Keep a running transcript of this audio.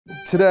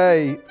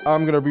Today,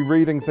 I'm going to be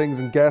reading things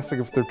and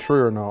guessing if they're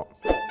true or not.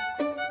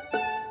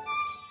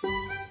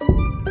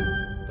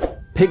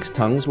 Pig's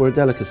tongues were a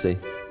delicacy.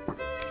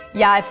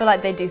 Yeah, I feel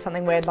like they do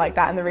something weird like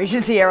that in the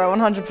Regency era,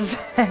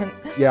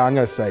 100%. Yeah, I'm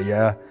going to say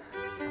yeah.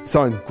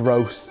 Sounds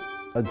gross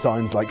and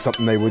sounds like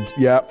something they would,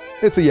 yeah,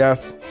 it's a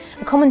yes.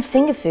 A common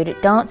finger food at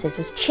dances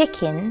was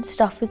chicken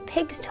stuffed with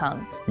pig's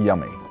tongue.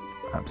 Yummy.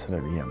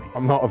 Absolutely yummy.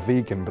 I'm not a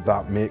vegan, but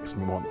that makes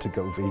me want to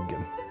go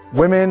vegan.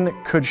 Women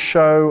could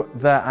show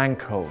their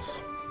ankles.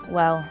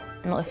 Well,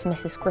 not if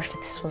Mrs.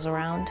 Griffiths was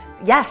around.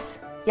 Yes,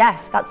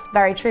 that's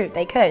very true,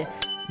 they could.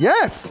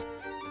 Yes!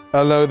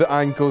 Although the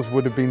ankles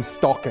would have been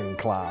stocking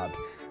clad.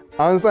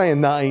 I'm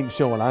saying that ain't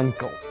showing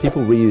ankle.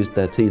 People reused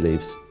their tea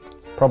leaves.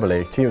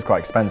 Probably. Tea was quite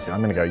expensive. I'm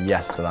going to go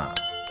yes to that.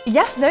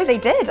 Yes, no, they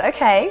did,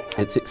 okay.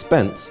 Its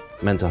expense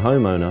meant a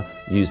homeowner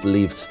used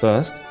leaves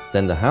first,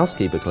 then the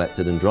housekeeper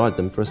collected and dried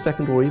them for a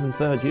second or even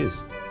third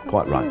use.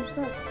 Quite right.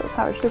 That's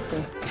how it should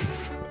be.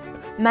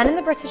 Men in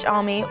the British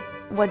Army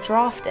were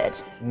drafted.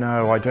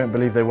 No, I don't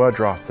believe they were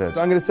drafted.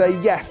 I'm going to say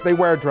yes, they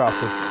were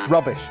drafted.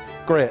 Rubbish.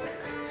 Great.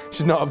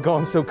 Should not have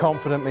gone so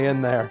confidently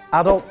in there.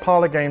 Adult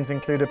parlour games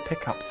included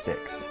pick-up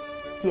sticks.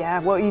 Yeah,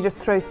 well, you just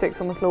throw sticks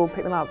on the floor,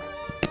 pick them up.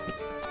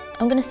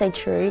 I'm going to say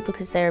true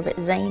because they're a bit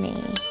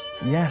zany.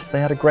 Yes, they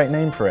had a great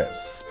name for it.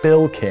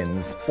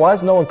 Spillkins. Why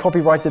has no one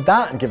copyrighted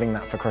that and giving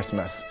that for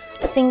Christmas?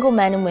 Single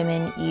men and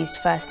women used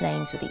first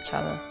names with each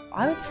other.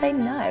 I would say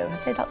no,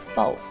 I'd say that's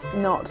false.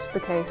 Not the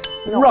case.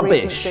 Not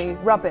Rubbish. Regency.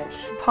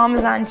 Rubbish.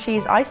 Parmesan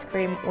cheese ice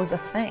cream was a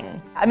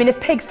thing. I mean, if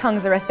pig's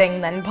tongues are a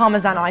thing, then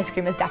Parmesan ice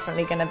cream is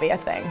definitely going to be a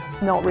thing.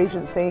 Not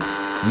Regency.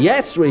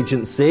 Yes,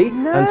 Regency,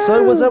 No. and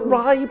so was a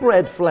rye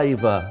bread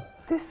flavour.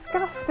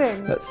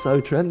 Disgusting. That's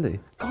so trendy.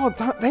 God,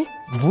 they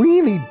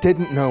really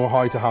didn't know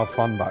how to have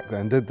fun back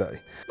then, did they?